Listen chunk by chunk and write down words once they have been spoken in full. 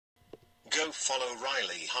Go follow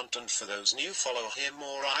Riley Hunt, and for those new follow hear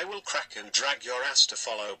more, I will crack and drag your ass to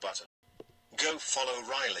follow button. Go follow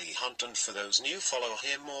Riley Hunt, and for those new follow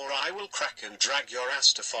hear more, I will crack and drag your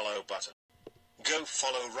ass to follow button. Go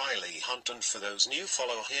follow Riley Hunt, and for those new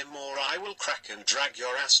follow hear more, I will crack and drag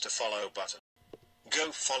your ass to follow button.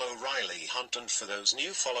 Go follow Riley Hunt, and for those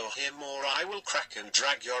new follow hear more, I will crack and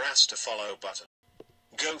drag your ass to follow button.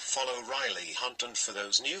 Go follow Riley Hunt, and for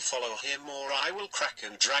those new follow hear more, I will crack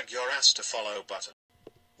and drag your ass to follow button.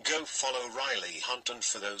 Go follow Riley Hunt, and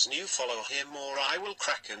for those new follow hear more, I will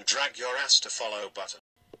crack and drag your ass to follow button.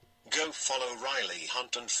 Go follow Riley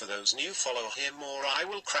Hunt, and for those new follow hear more, I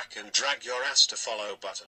will crack and drag your ass to follow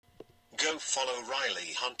button. Go follow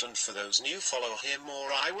Riley Hunt, and for those new follow hear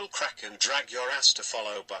more, I will crack and drag your ass to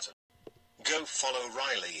follow button. Go follow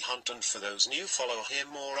Riley Hunt, and for those new follow hear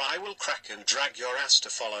more, I will crack and drag your ass to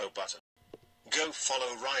follow button. Go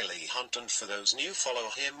follow Riley Hunt, and for those new follow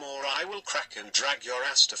hear more, I will crack and drag your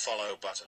ass to follow button.